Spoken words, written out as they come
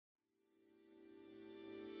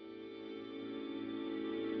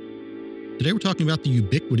Today we're talking about the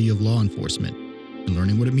ubiquity of law enforcement and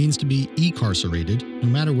learning what it means to be e-carcerated no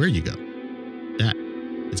matter where you go. That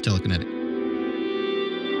is Telekinetic.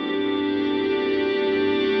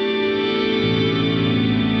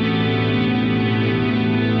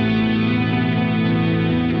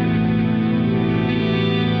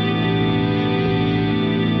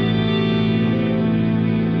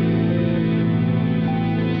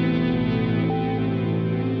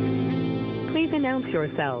 Please announce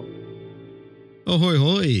yourself. Ahoy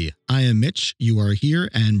hoy, I am Mitch, you are here,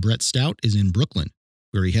 and Brett Stout is in Brooklyn,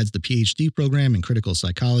 where he heads the PhD program in critical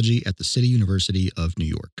psychology at the City University of New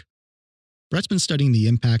York. Brett's been studying the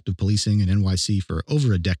impact of policing in NYC for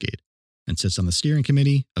over a decade and sits on the steering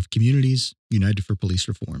committee of Communities United for Police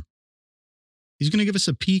Reform. He's going to give us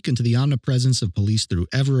a peek into the omnipresence of police through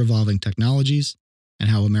ever-evolving technologies and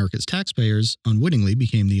how America's taxpayers unwittingly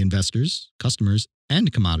became the investors, customers,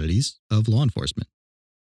 and commodities of law enforcement.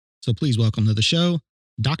 So please welcome to the show,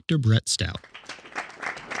 Dr. Brett Stout.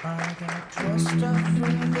 I got dressed up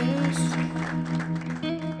for this.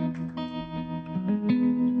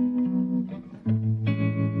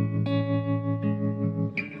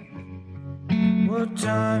 What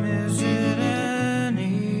time is it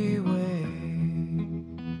anyway?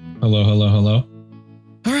 Hello.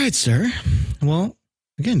 All right, sir. Well,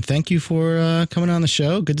 again, thank you for coming on the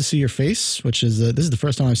show. Good to see your face, which is, this is the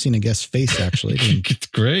first time I've seen a guest's face, actually. It's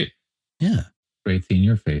great. Yeah. Great seeing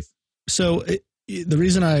your face. So the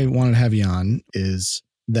reason I wanted to have you on is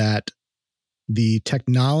that the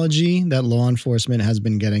technology that law enforcement has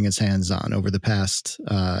been getting its hands on over the past,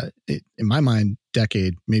 in my mind,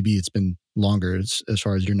 decade, maybe it's been longer as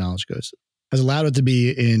far as your knowledge goes, has allowed it to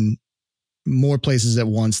be in more places at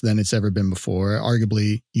once than it's ever been before,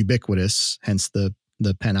 arguably ubiquitous, hence the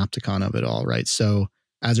panopticon of it all, right? So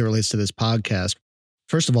as it relates to this podcast,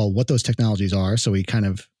 first of all, what those technologies are, so we kind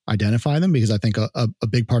of identify them, because I think a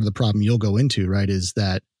big part of the problem you'll go into, right, is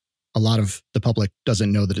that a lot of the public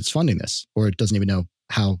doesn't know that it's funding this, or it doesn't even know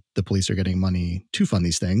how the police are getting money to fund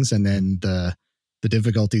these things. And then the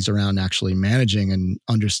difficulties around actually managing and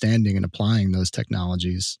understanding and applying those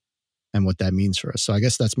technologies and what that means for us. So I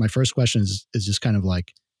guess that's my first question is just kind of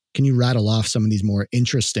like, can you rattle off some of these more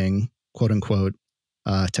interesting, quote unquote,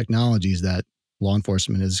 technologies that law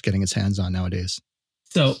enforcement is getting its hands on nowadays?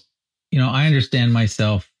 So, I understand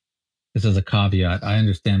myself, this is a caveat, I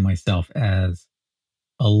understand myself as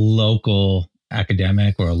a local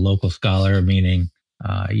academic or a local scholar, meaning,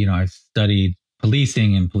 I've studied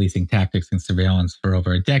policing and policing tactics and surveillance for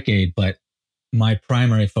over a decade, but my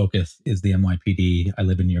primary focus is the NYPD. I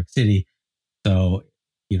live in New York City. So,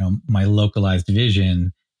 my localized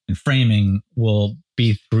vision and framing will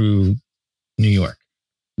be through New York.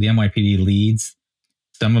 The NYPD leads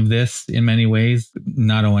some of this in many ways,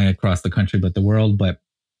 not only across the country, but the world. But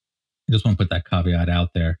I just want to put that caveat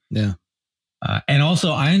out there. Yeah. And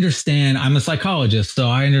also, I understand, I'm a psychologist, so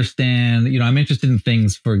I understand, I'm interested in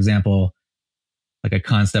things, for example, like a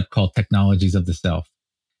concept called technologies of the self.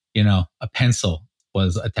 A pencil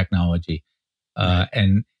was a technology. Right.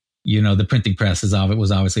 And, the printing press was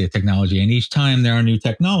obviously a technology. And each time there are new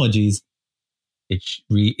technologies, it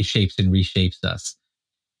shapes and reshapes us.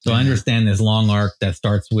 So I understand this long arc that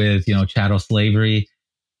starts with, chattel slavery,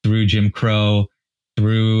 through Jim Crow,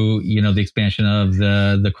 through, the expansion of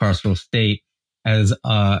the carceral state as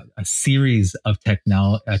a series of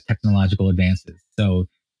technological advances. So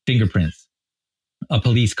fingerprints, a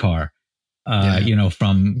police car,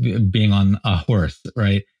 from being on a horse,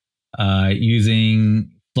 right?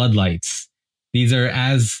 Using floodlights. These are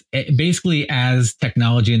as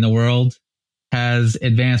technology in the world has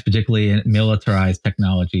advanced, particularly in militarized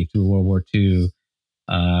technology through World War II,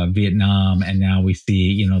 Vietnam, and now we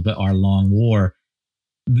see, our long war.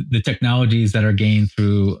 The technologies that are gained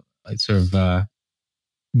through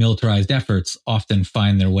militarized efforts often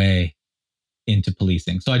find their way into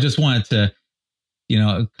policing. So I just wanted to,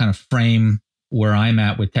 kind of frame where I'm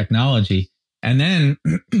at with technology, and then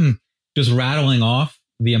just rattling off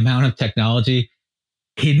the amount of technology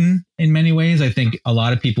hidden in many ways. I think a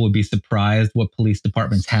lot of people would be surprised what police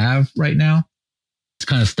departments have right now. It's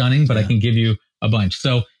kind of stunning, but I can give you a bunch.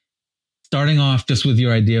 So starting off just with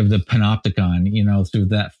your idea of the panopticon, through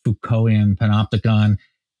that Foucaultian panopticon,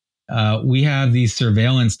 we have these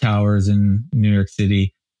surveillance towers in New York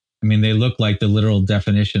City. I mean, they look like the literal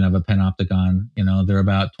definition of a panopticon. They're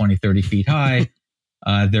about 20, 30 feet high.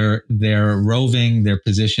 They're roving. They're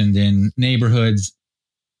positioned in neighborhoods.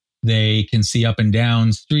 They can see up and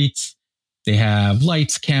down streets. They have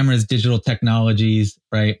lights, cameras, digital technologies,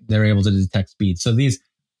 right? They're able to detect speed. So the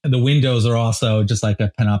windows are also, just like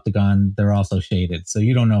a panopticon, they're also shaded. So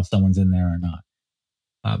you don't know if someone's in there or not.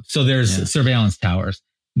 So there's surveillance towers.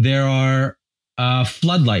 There are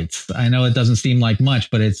floodlights. I know it doesn't seem like much,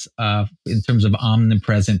 but it's in terms of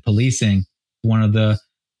omnipresent policing, one of the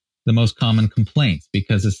most common complaints,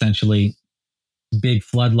 because essentially big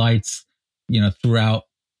floodlights, throughout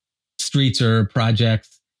streets or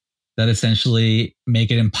projects that essentially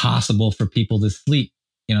make it impossible for people to sleep.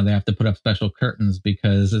 They have to put up special curtains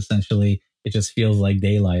because essentially it just feels like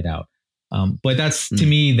daylight out. But that's, to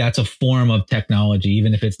me, that's a form of technology,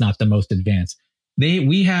 even if it's not the most advanced.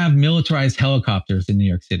 We have militarized helicopters in New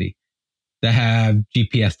York City that have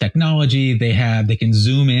GPS technology. They can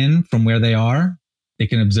zoom in from where they are. They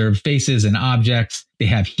can observe faces and objects. They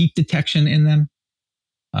have heat detection in them.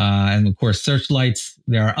 And of course, searchlights.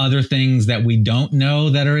 There are other things that we don't know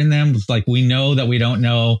that are in them. It's like we know that we don't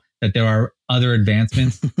know that there are other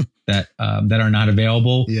advancements that are not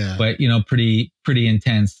available. Yeah. But pretty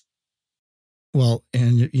intense. Well,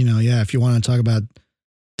 and if you want to talk about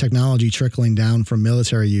technology trickling down from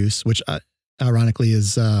military use, which ironically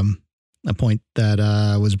is a point that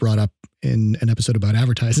was brought up in an episode about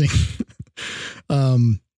advertising.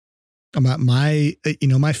 About my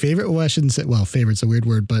favorite, well, I shouldn't say, well, favorite's a weird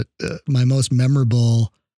word, but my most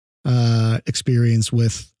memorable experience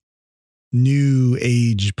with new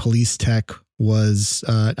age police tech was,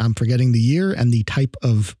 I'm forgetting the year and the type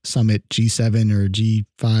of summit, G7 or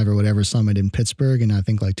G5 or whatever summit in Pittsburgh. And I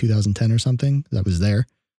think like 2010 or something that was there.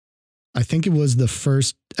 I think it was the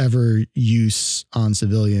first ever use on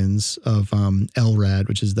civilians of LRAD,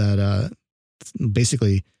 which is that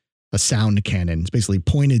basically a sound cannon. It's basically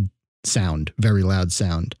pointed sound, very loud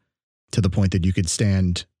sound, to the point that you could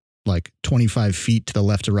stand like 25 feet to the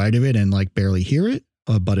left or right of it and like barely hear it.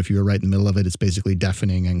 But if you were right in the middle of it, it's basically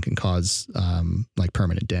deafening and can cause like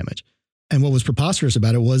permanent damage. And what was preposterous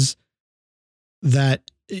about it was that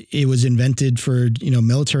it was invented for,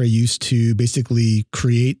 military use to basically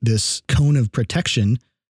create this cone of protection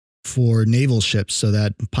for naval ships so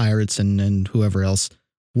that pirates and whoever else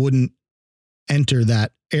wouldn't enter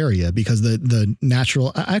that area, because the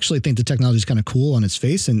natural, I actually think the technology is kind of cool on its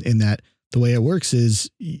face in that the way it works is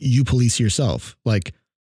you police yourself. Like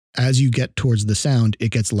as you get towards the sound,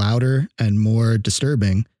 it gets louder and more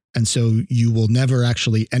disturbing. And so you will never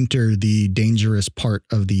actually enter the dangerous part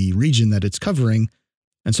of the region that it's covering.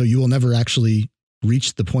 And so you will never actually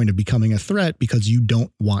reach the point of becoming a threat because you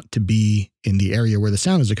don't want to be in the area where the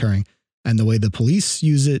sound is occurring. And the way the police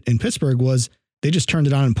use it in Pittsburgh was they just turned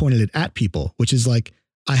it on and pointed it at people, which is like,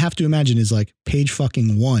 I have to imagine is like page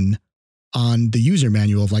fucking 1 on the user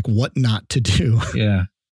manual of like what not to do. Yeah.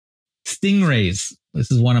 Stingrays.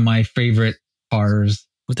 This is one of my favorite horrors.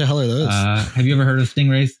 What the hell are those? Have you ever heard of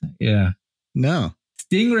stingrays? Yeah. No.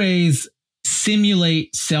 Stingrays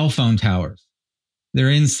simulate cell phone towers. They're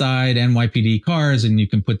inside NYPD cars and you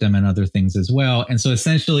can put them in other things as well. And so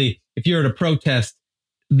essentially, if you're at a protest,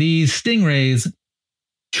 these stingrays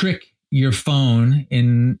trick your phone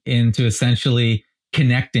into essentially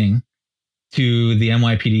connecting to the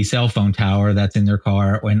NYPD cell phone tower that's in their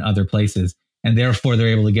car or in other places. And therefore, they're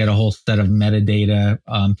able to get a whole set of metadata,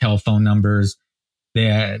 telephone numbers,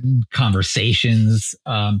 their conversations,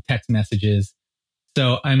 text messages.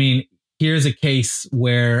 So, I mean, here's a case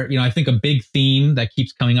where, I think a big theme that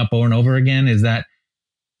keeps coming up over and over again is that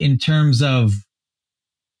in terms of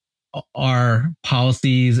our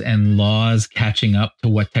policies and laws catching up to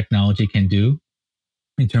what technology can do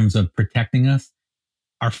in terms of protecting us,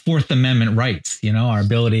 our Fourth Amendment rights, our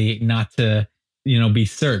ability not to, be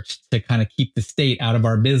searched, to kind of keep the state out of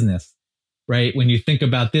our business, right? When you think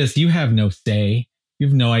about this, you have no say. You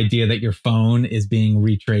have no idea that your phone is being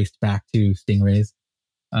retraced back to stingrays.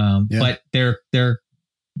 But they're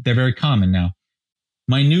very common now.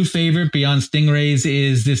 My new favorite beyond stingrays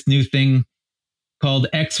is this new thing called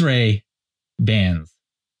X-ray bands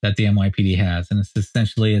that the NYPD has, and it's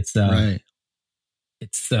essentially it's a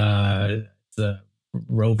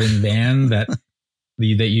roving band that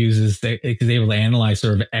uses is able to analyze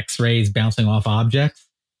sort of X-rays bouncing off objects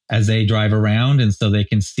as they drive around, and so they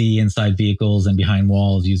can see inside vehicles and behind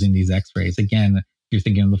walls using these X-rays. Again, if you're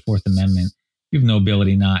thinking of the Fourth Amendment, you have no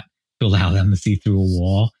ability not to allow them to see through a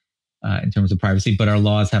wall in terms of privacy, but our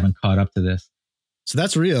laws haven't caught up to this. So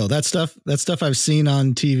that's real. That stuff I've seen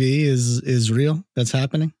on TV is real. That's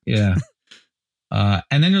happening. Yeah.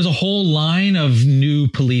 And then there's a whole line of new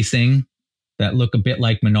policing that look a bit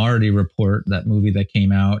like Minority Report, that movie that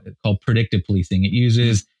came out called predictive policing. It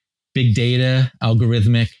uses big data,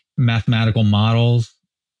 algorithmic mathematical models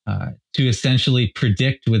to essentially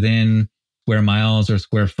predict within square miles or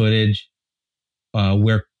square footage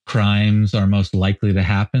where crimes are most likely to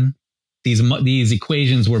happen. These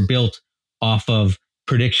equations were built off of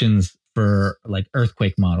predictions for like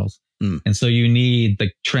earthquake models. Mm. And so you need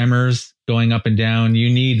the tremors going up and down. You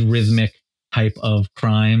need rhythmic type of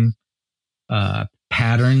crime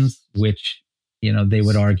patterns, which, they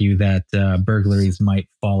would argue that burglaries might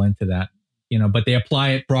fall into that, but they apply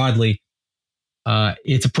it broadly.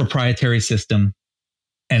 It's a proprietary system,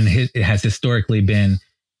 and it has historically been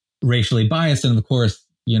racially biased. And of course,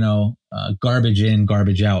 garbage in,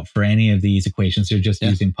 garbage out for any of these equations. They're just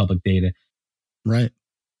using public data. Right.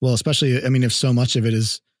 Well, especially, if so much of it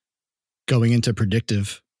is going into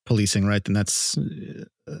predictive policing, right, then that's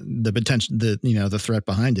the potential, the threat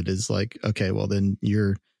behind it is like, okay, well, then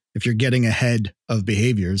if you're getting ahead of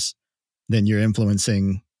behaviors, then you're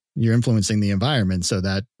influencing the environment. So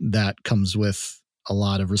that comes with a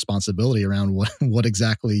lot of responsibility around what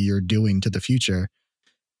exactly you're doing to the future.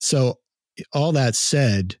 So all that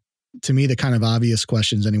said, to me, the kind of obvious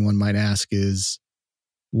questions anyone might ask is,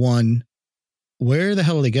 one, where the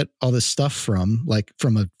hell do they get all this stuff from, like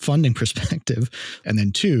from a funding perspective? And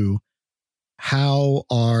then two,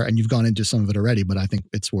 and you've gone into some of it already, but I think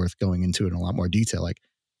it's worth going into it in a lot more detail. Like,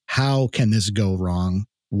 how can this go wrong?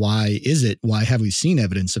 Why have we seen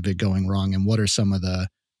evidence of it going wrong? And what are some of the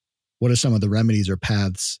remedies or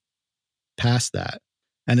paths past that?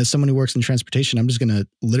 And as someone who works in transportation, I'm just going to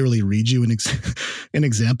literally read you an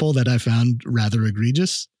example that I found rather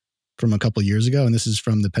egregious from a couple of years ago. And this is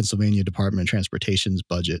from the Pennsylvania Department of Transportation's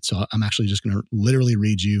budget. So I'm actually just going to literally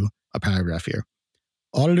read you a paragraph here.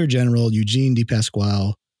 Auditor General Eugene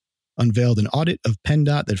DePasquale unveiled an audit of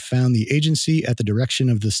PennDOT that found the agency, at the direction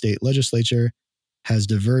of the state legislature, has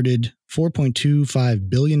diverted $4.25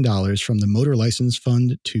 billion from the motor license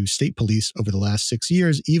fund to state police over the last 6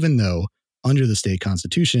 years, even though under the state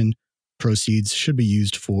constitution, proceeds should be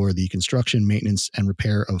used for the construction, maintenance, and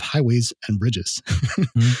repair of highways and bridges.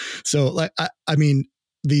 Mm-hmm. So,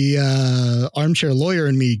 the armchair lawyer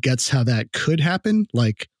in me gets how that could happen.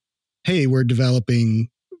 Like, hey, we're developing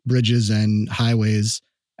bridges and highways,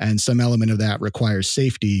 and some element of that requires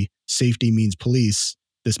safety. Safety means police.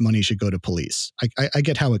 This money should go to police. I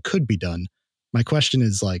get how it could be done. My question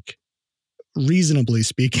is, like, reasonably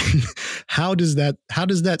speaking, how does that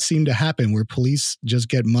seem to happen, where police just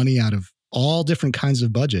get money out of all different kinds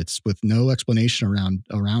of budgets with no explanation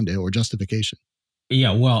around it or justification?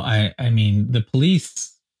 Yeah, well, I mean, the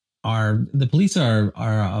police are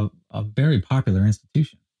a very popular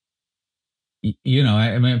institution.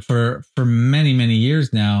 For many, many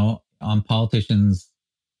years now, politicians,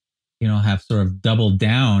 have sort of doubled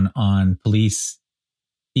down on police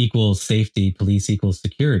equals safety, police equals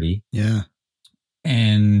security. Yeah.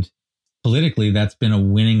 And politically, that's been a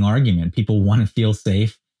winning argument. People want to feel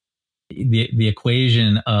safe. The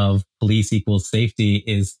equation of police equals safety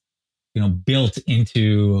is, built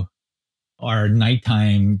into our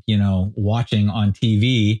nighttime, watching on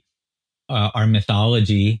TV, our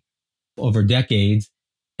mythology over decades.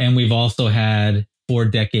 And we've also had 4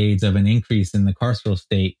 decades of an increase in the carceral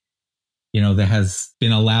state, that has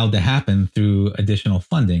been allowed to happen through additional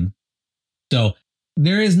funding. So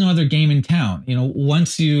there is no other game in town.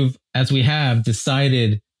 Once as we have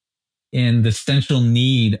decided in the central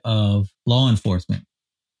need of law enforcement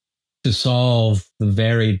to solve the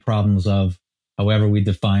varied problems of however we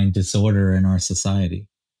define disorder in our society,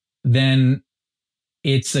 then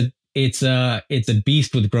it's a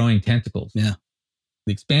beast with growing tentacles. Yeah.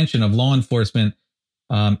 The expansion of law enforcement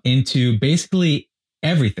into basically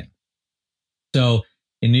everything. So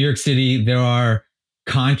in New York City, there are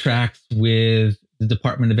contracts with the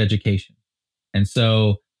Department of Education. And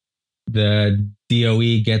so the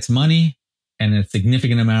DOE gets money, and a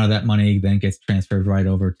significant amount of that money then gets transferred right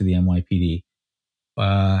over to the NYPD.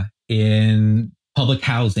 In public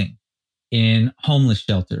housing, in homeless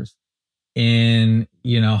shelters, in,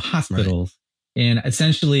 hospitals, right, in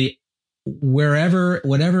essentially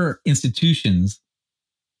whatever institutions,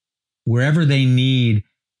 wherever they need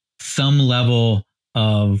some level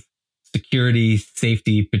of security,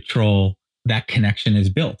 safety, patrol, that connection is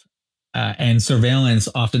built. And surveillance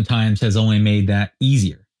oftentimes has only made that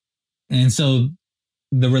easier. And so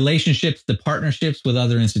the relationships, the partnerships with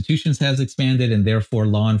other institutions has expanded, and therefore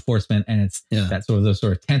law enforcement and those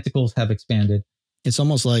sort of tentacles have expanded. It's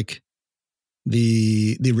almost like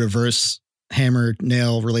the reverse hammer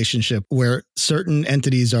nail relationship, where certain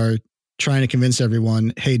entities are trying to convince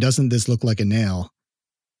everyone, hey, doesn't this look like a nail?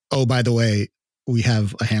 Oh, by the way, we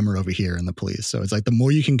have a hammer over here in the police. So it's like the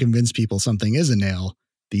more you can convince people something is a nail,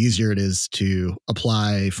 the easier it is to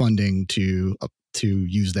apply funding to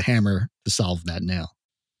use the hammer to solve that nail.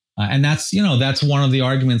 And that's one of the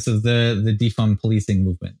arguments of the defund policing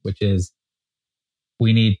movement, which is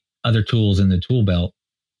we need other tools in the tool belt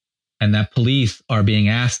and that police are being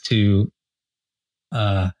asked to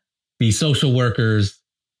be social workers,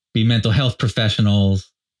 be mental health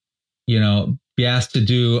professionals, be asked to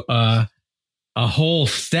do a whole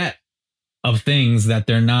set of things that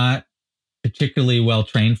they're not particularly well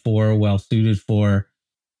trained for, well suited for,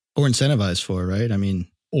 or incentivized for, right? I mean,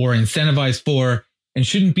 or incentivized for, and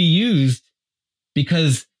shouldn't be used,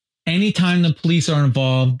 because anytime the police are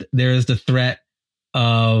involved, there is the threat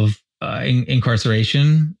of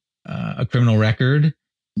incarceration, a criminal record,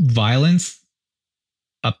 violence,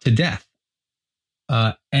 up to death.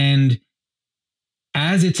 And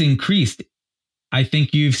as it's increased, I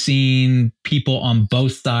think you've seen people on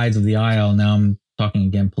both sides of the aisle, now I'm talking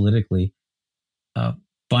again politically,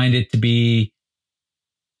 find it to be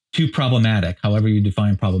too problematic, however you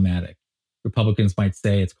define problematic. Republicans might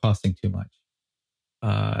say it's costing too much.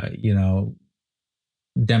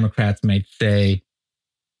 Democrats might say,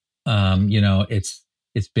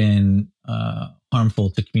 it's been harmful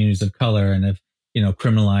to communities of color and have,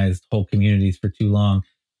 criminalized whole communities for too long.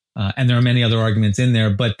 And there are many other arguments in there,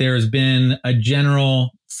 but there's been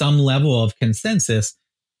some level of consensus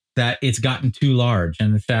that it's gotten too large.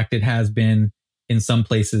 And in fact, it has been in some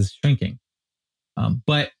places shrinking.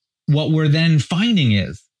 But what we're then finding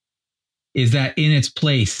is that in its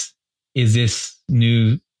place is this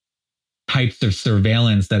new types of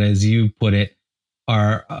surveillance that, as you put it,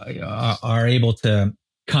 are able to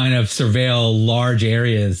kind of surveil large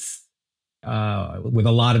areas with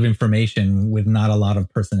a lot of information, with not a lot of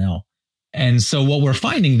personnel. And so what we're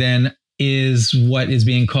finding then is what is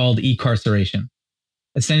being called e-carceration.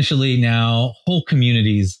 Essentially now whole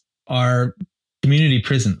communities are community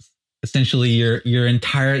prisons. Essentially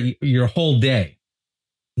your whole day.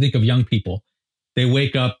 Think of young people. They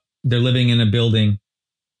wake up, they're living in a building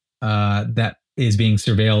that is being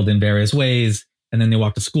surveilled in various ways. And then they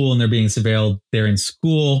walk to school and they're being surveilled. They're in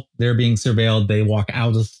school, they're being surveilled. They walk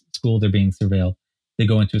out of school, they're being surveilled. They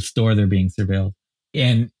go into a store, they're being surveilled.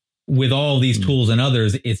 And with all these tools and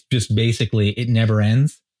others, it's just basically, it never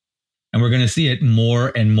ends. And we're going to see it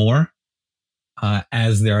more and more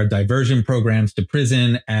as there are diversion programs to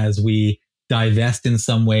prison, as we divest in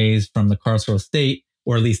some ways from the carceral state,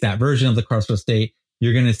 or at least that version of the carceral state.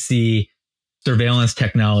 You're going to see surveillance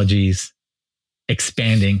technologies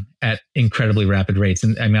expanding at incredibly rapid rates.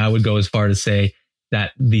 And I mean, I would go as far to say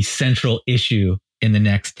that the central issue in the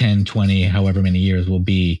next 10, 20, however many years will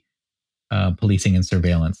be policing and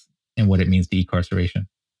surveillance and what it means to e-carceration.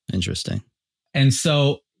 Interesting. And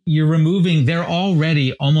so they're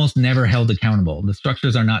already almost never held accountable. The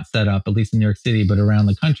structures are not set up, at least in New York City, but around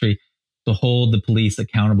the country, to hold the police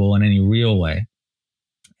accountable in any real way.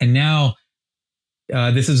 And now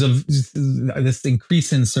this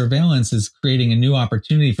increase in surveillance is creating a new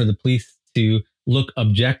opportunity for the police to look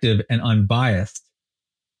objective and unbiased.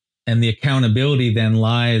 And the accountability then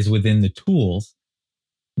lies within the tools.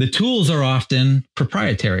 The tools are often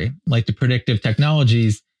proprietary, like the predictive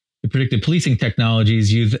policing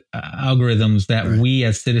technologies use algorithms that we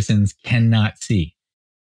as citizens cannot see.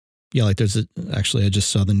 Yeah, like I just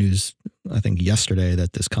saw the news, I think yesterday,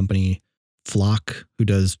 that this company Flock, who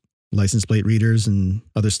does license plate readers and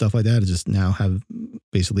other stuff like that, is just now have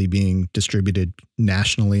basically being distributed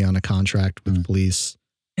nationally on a contract with police.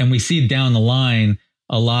 And we see down the line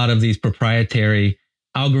a lot of these proprietary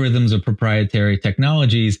algorithms or proprietary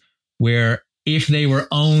technologies where if they were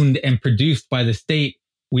owned and produced by the state,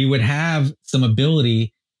 we would have some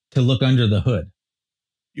ability to look under the hood.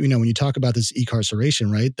 When you talk about this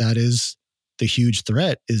e-carceration, right, that is the huge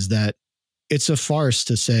threat, is that it's a farce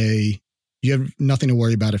to say you have nothing to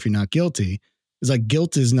worry about if you're not guilty. It's like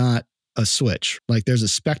guilt is not a switch. Like there's a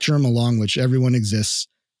spectrum along which everyone exists,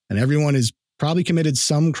 and everyone has probably committed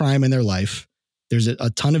some crime in their life. There's a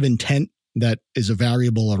ton of intent that is a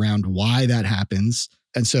variable around why that happens.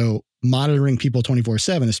 And so monitoring people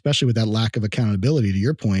 24/7, especially with that lack of accountability, to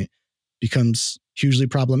your point, becomes hugely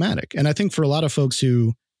problematic. And I think for there are a lot of folks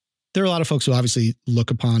who obviously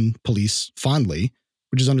look upon police fondly,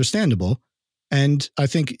 which is understandable. And I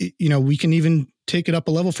think, we can even take it up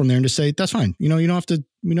a level from there and just say, that's fine. We don't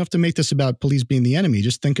have to make this about police being the enemy.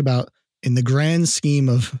 Just think about, in the grand scheme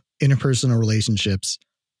of interpersonal relationships,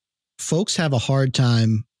 folks have a hard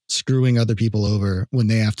time screwing other people over when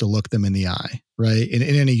they have to look them in the eye, right? In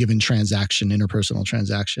any given transaction, interpersonal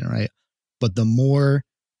transaction, right? But the more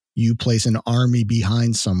you place an army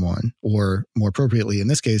behind someone, or more appropriately, in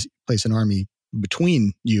this case, place an army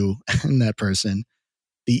between you and that person,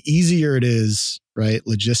 the easier it is, right?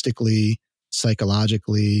 Logistically,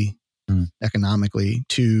 psychologically, economically,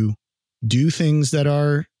 to do things that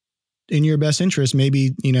are in your best interest,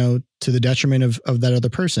 maybe, to the detriment of that other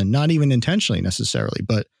person, not even intentionally necessarily,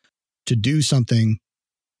 but to do something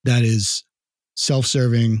that is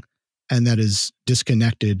self-serving and that is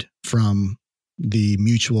disconnected from the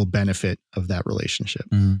mutual benefit of that relationship.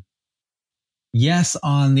 Yes,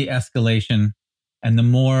 on the escalation. And the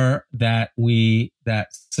more that that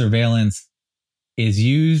surveillance is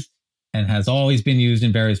used and has always been used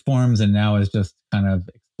in various forms and now is just kind of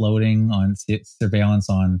exploding on surveillance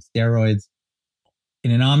on steroids, in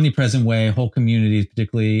an omnipresent way, whole communities,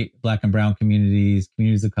 particularly Black and brown communities,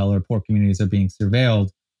 communities of color, poor communities, are being surveilled.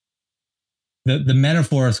 The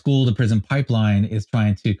metaphor of school to prison pipeline is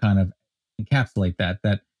trying to kind of encapsulate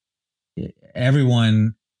that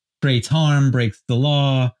everyone creates harm, breaks the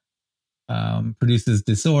law, produces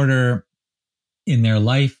disorder in their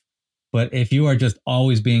life. But if you are just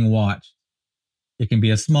always being watched, it can be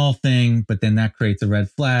a small thing, but then that creates a red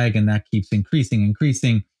flag and that keeps increasing.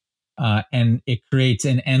 And it creates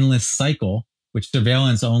an endless cycle, which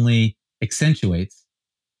surveillance only accentuates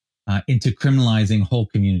into criminalizing whole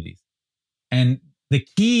communities. And the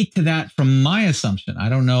key to that, from my assumption, I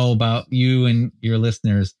don't know about you and your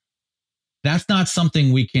listeners, that's not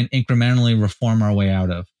something we can incrementally reform our way out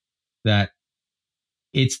of. That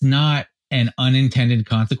it's not an unintended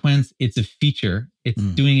consequence. It's a feature. It's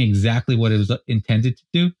doing exactly what it was intended to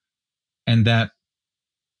do. And that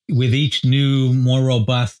with each new, more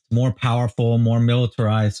robust, more powerful, more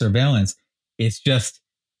militarized surveillance, it's just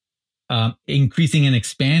increasing and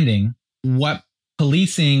expanding what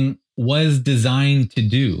policing was designed to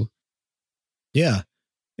do. Yeah.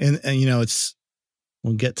 And you know,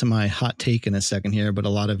 we'll get to my hot take in a second here, but a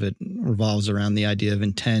lot of it revolves around the idea of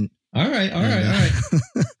intent. All right.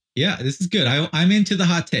 Yeah, this is good. I'm into the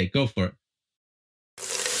hot take. Go for it.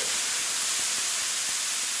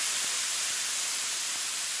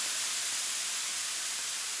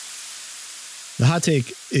 The hot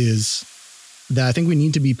take is that I think we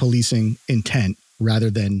need to be policing intent rather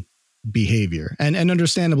than behavior. And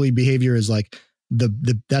understandably, behavior is like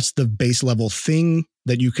that's the base level thing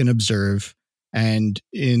that you can observe. And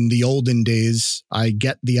in the olden days, I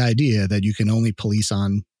get the idea that you can only police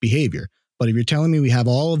on behavior. But if you're telling me we have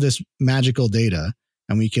all of this magical data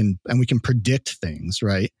and we can predict things,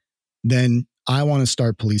 right? Then I want to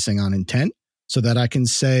start policing on intent so that I can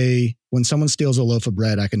say when someone steals a loaf of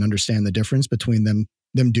bread, I can understand the difference between them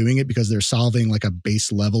doing it because they're solving like a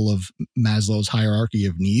base level of Maslow's hierarchy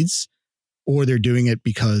of needs, or they're doing it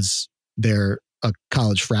because they're a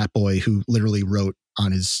college frat boy who literally wrote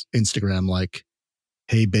on his Instagram like,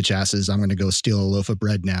 hey, bitch asses, I'm going to go steal a loaf of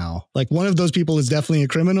bread now. Like one of those people is definitely a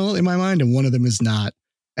criminal in my mind and one of them is not.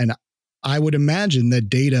 And I would imagine that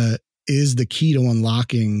data is the key to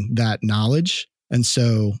unlocking that knowledge. And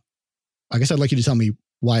so I guess I'd like you to tell me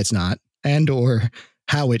why it's not and or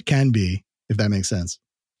how it can be, if that makes sense.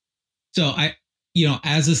 So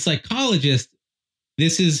as a psychologist,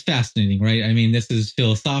 this is fascinating, right? I mean, this is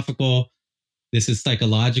philosophical. This is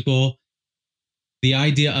psychological. The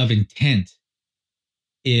idea of intent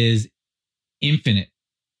is infinite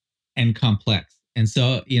and complex. And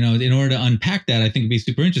so, in order to unpack that, I think it'd be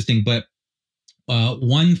super interesting. But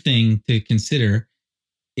one thing to consider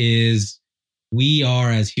is we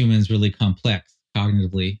are, as humans, really complex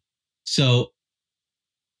cognitively. So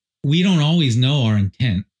we don't always know our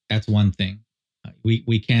intent. That's one thing.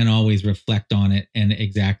 We can't always reflect on it and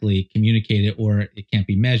exactly communicate it, or it can't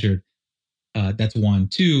be measured. That's one.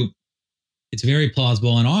 Two, it's very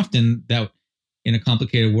plausible and often that in a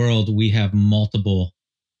complicated world, we have multiple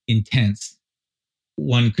intents.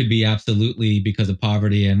 One could be absolutely because of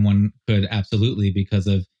poverty, and one could absolutely because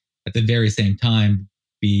of, at the very same time,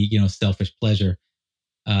 be, selfish pleasure.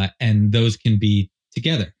 And those can be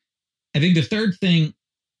together. I think the third thing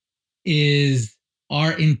is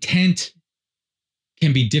our intent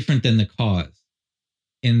can be different than the cause,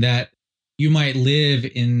 in that you might live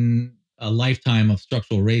in a lifetime of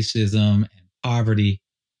structural racism and poverty,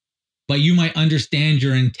 but you might understand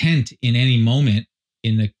your intent in any moment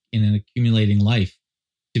in an accumulating life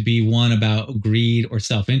to be one about greed or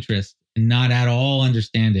self-interest, and not at all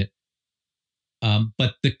understand it.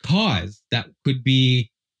 But the cause, that could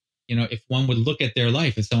be, if one would look at their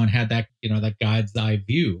life, if someone had that, that God's eye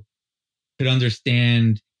view, could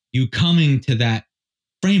understand you coming to that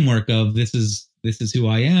framework of this is who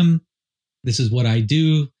I am, this is what I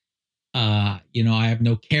do. I have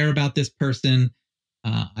no care about this person.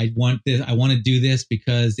 I want this. I want to do this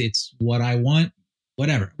because it's what I want.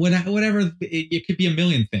 Whatever. It could be a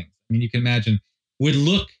million things. I mean, you can imagine would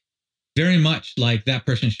look very much like that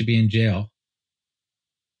person should be in jail,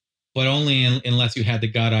 but only unless you had the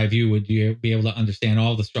God eye view would you be able to understand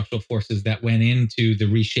all the structural forces that went into the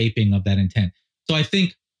reshaping of that intent. So I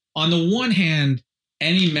think on the one hand,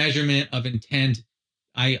 any measurement of intent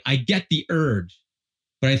I get the urge,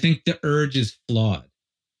 but I think the urge is flawed.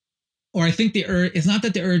 Or I think the urge, it's not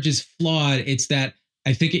that the urge is flawed, it's that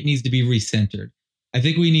I think it needs to be recentered. I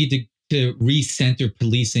think we need to recenter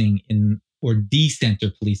policing or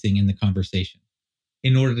decenter policing in the conversation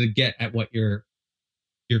in order to get at what you're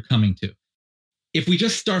coming to. If we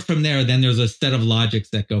just start from there, then there's a set of logics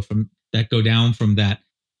that go down from that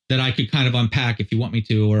I could kind of unpack if you want me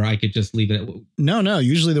to, or I could just leave it at. No.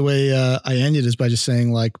 Usually the way I end it is by just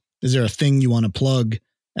saying, like, is there a thing you want to plug?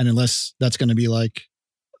 And unless that's going to be like,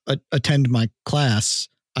 attend my class,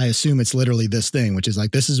 I assume it's literally this thing, which is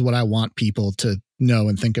like, this is what I want people to know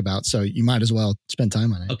and think about. So you might as well spend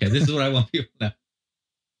time on it. Okay, this is what I want people to know.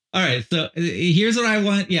 All right, so here's what I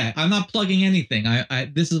want. Yeah, I'm not plugging anything.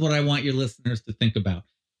 This is what I want your listeners to think about.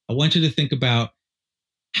 I want you to think about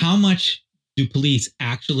how much do police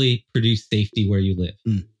actually produce safety where you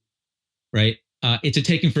live, right? It's a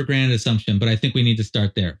taken for granted assumption, but I think we need to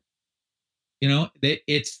start there. You know, they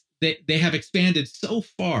have expanded so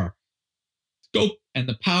far. Scope and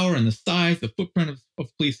the power and the size, the footprint of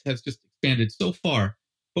police has just expanded so far.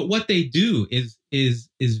 But what they do is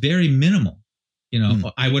very minimal. You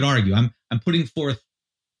know, I would argue. I'm putting forth,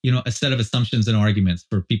 you know, a set of assumptions and arguments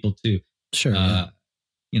for people to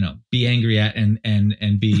you know, be angry at and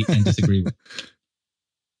disagree with.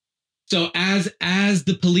 So as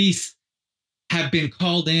the police have been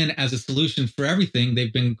called in as a solution for everything,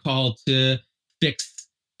 they've been called to fix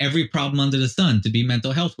every problem under the sun, to be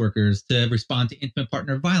mental health workers, to respond to intimate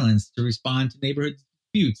partner violence, to respond to neighborhood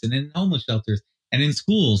disputes and in homeless shelters and in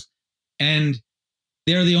schools. And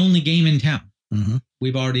they're the only game in town. Mm-hmm.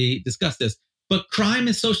 We've already discussed this. But crime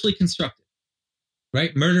is socially constructed,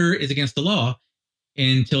 right? Murder is against the law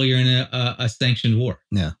until you're in a sanctioned war.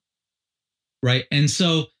 Yeah. Right. And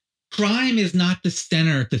so crime is not the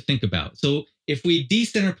center to think about. So if we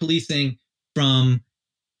decenter policing from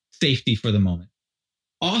safety for the moment,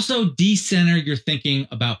 also decenter your thinking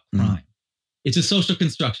about crime. It's a social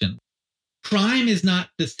construction. Crime is not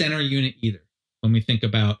the center unit either when we think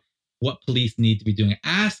about what police need to be doing.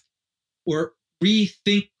 Ask or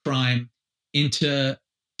rethink crime into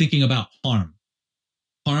thinking about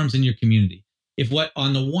harms in your community. If what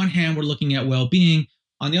on the one hand, we're looking at well-being,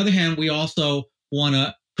 on the other hand, we also want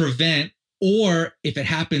to prevent, or if it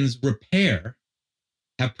happens, repair,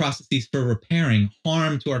 have processes for repairing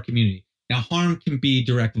harm to our community. Now, harm can be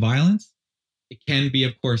direct violence. It can be,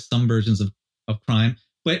 of course, some versions of crime,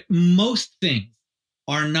 but most things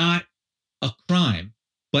are not a crime,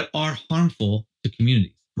 but are harmful to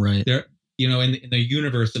communities. Right. They're, you know, in the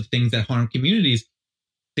universe of things that harm communities,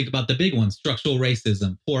 think about the big ones: structural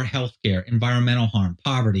racism, poor healthcare, environmental harm,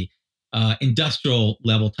 poverty, industrial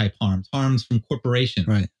level type harms from corporations.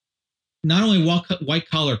 Right. Not only white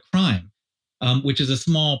collar crime, which is a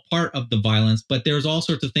small part of the violence, but there's all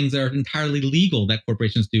sorts of things that are entirely legal that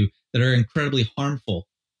corporations do that are incredibly harmful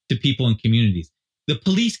to people and communities. The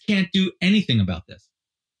police can't do anything about this.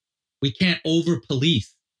 We can't over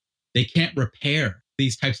police. They can't repair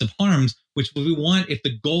these types of harms, which we want. If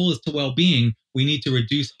the goal is to well-being, we need to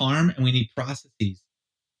reduce harm, and we need processes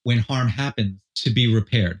when harm happens to be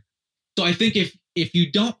repaired. So I think if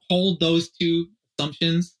you don't hold those two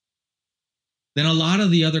assumptions, then a lot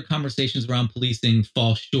of the other conversations around policing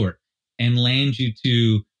fall short and land you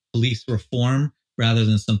to police reform rather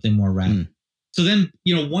than something more radical. So then,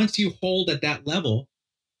 you know, once you hold at that level,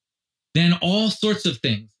 then all sorts of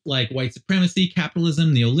things like white supremacy,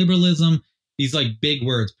 capitalism, neoliberalism, these like big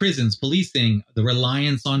words, prisons, policing, the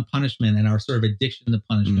reliance on punishment and our sort of addiction to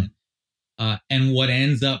punishment, and what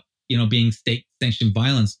ends up, you know, being state sanctioned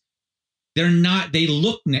violence. They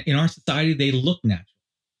look in our society, they look natural.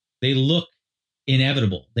 They look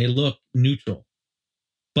inevitable. They look neutral,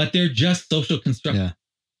 but they're just social construction. Yeah.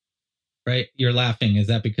 Right? You're laughing. Is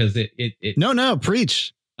that because it No,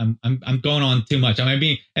 preach. I'm going on too much. Am I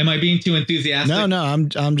being too enthusiastic? No,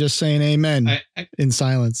 I'm just saying amen in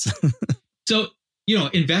silence. So, you know,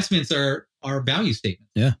 investments are value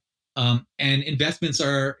statements. Yeah. And investments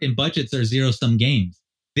in budgets are zero-sum games.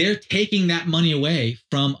 They're taking that money away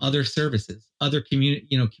from other services, other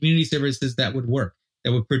community services that would work,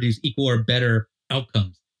 that would produce equal or better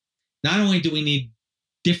outcomes. Not only do we need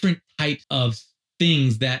different types of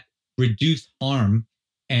things that reduce harm,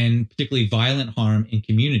 and particularly violent harm in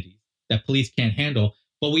communities that police can't handle,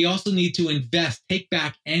 but we also need to invest, take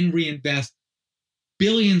back and reinvest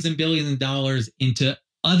billions and billions of dollars into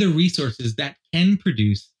other resources that can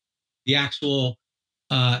produce the actual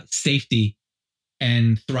safety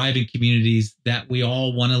and thriving communities that we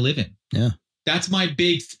all want to live in. Yeah. That's my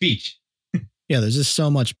big speech. Yeah, there's just so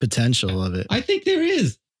much potential of it. I think there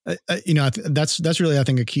is. You know, that's really, I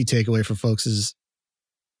think, a key takeaway for folks is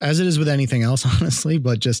as it is with anything else, honestly,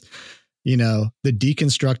 but just, you know, the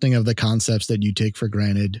deconstructing of the concepts that you take for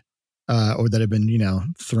granted, or that have been, you know,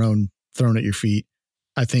 thrown at your feet.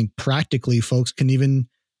 I think practically folks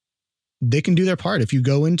they can do their part. If you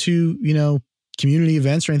go into, you know, community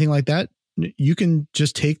events or anything like that, you can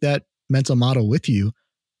just take that mental model with you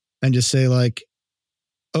and just say like,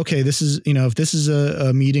 okay, this is, you know, if this is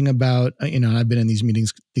a meeting about, you know, I've been in these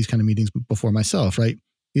kind of meetings before myself, right?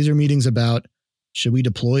 These are meetings about, should we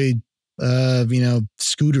deploy, you know,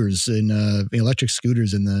 scooters and electric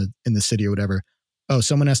scooters in the city or whatever? Oh,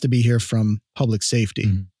 someone has to be here from public safety.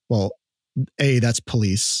 Mm-hmm. Well, A, that's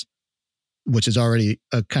police, which is already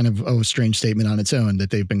a kind of a strange statement on its own that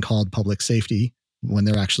they've been called public safety when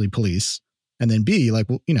they're actually police. And then B, like,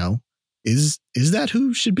 well, you know, is that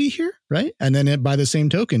who should be here? Right. And then by the same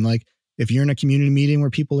token, like if you're in a community meeting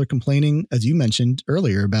where people are complaining, as you mentioned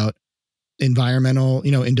earlier, about environmental,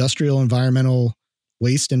 you know, industrial environmental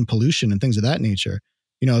waste and pollution and things of that nature,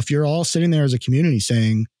 you know, if you're all sitting there as a community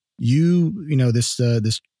saying, you know,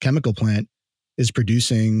 this chemical plant is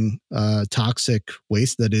producing toxic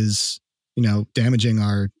waste that is, you know, damaging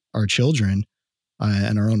our children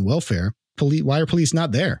and our own welfare. Why are police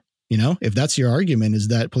not there? You know, if that's your argument, is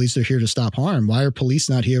that police are here to stop harm, why are police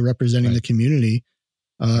not here representing the community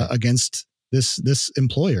against this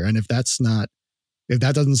employer? And if that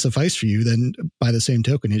doesn't suffice for you, then by the same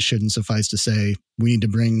token, it shouldn't suffice to say we need to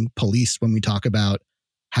bring police when we talk about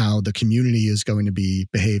how the community is going to be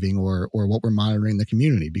behaving or what we're monitoring the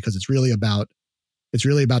community, because it's really about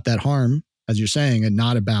that harm, as you're saying, and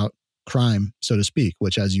not about crime, so to speak,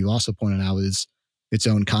 which, as you also pointed out, is its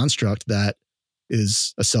own construct that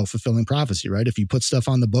is a self-fulfilling prophecy, right? If you put stuff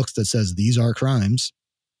on the books that says these are crimes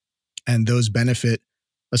and those benefit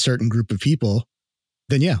a certain group of people,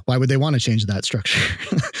 then yeah, why would they want to change that structure?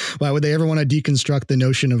 Why would they ever want to deconstruct the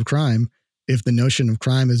notion of crime if the notion of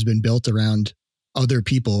crime has been built around other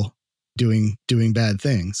people doing bad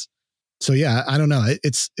things? So yeah, I don't know.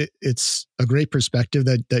 It's a great perspective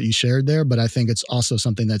that you shared there, but I think it's also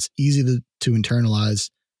something that's easy to internalize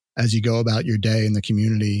as you go about your day in the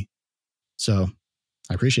community. So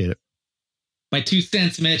I appreciate it. My 2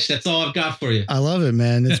 cents, Mitch. That's all I've got for you. I love it,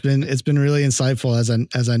 man. It's been really insightful as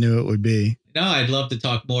I knew it would be. No, I'd love to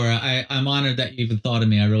talk more. I'm honored that you even thought of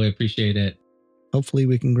me. I really appreciate it. Hopefully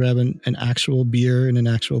we can grab an actual beer in an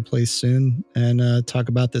actual place soon and talk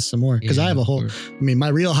about this some more. Because I have my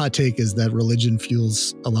real hot take is that religion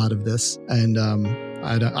fuels a lot of this. And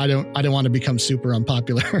I don't want to become super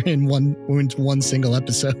unpopular in one single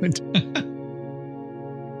episode.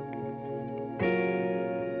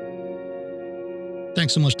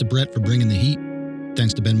 Thanks so much to Brett for bringing the heat.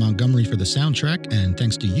 Thanks to Ben Montgomery for the soundtrack. And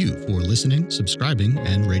thanks to you for listening, subscribing,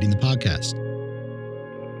 and rating the podcast.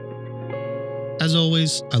 As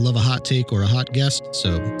always, I love a hot take or a hot guest,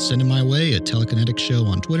 so send it my way at Telekinetic Show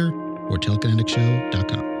on Twitter or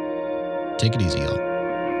telekineticshow.com. Take it easy, y'all.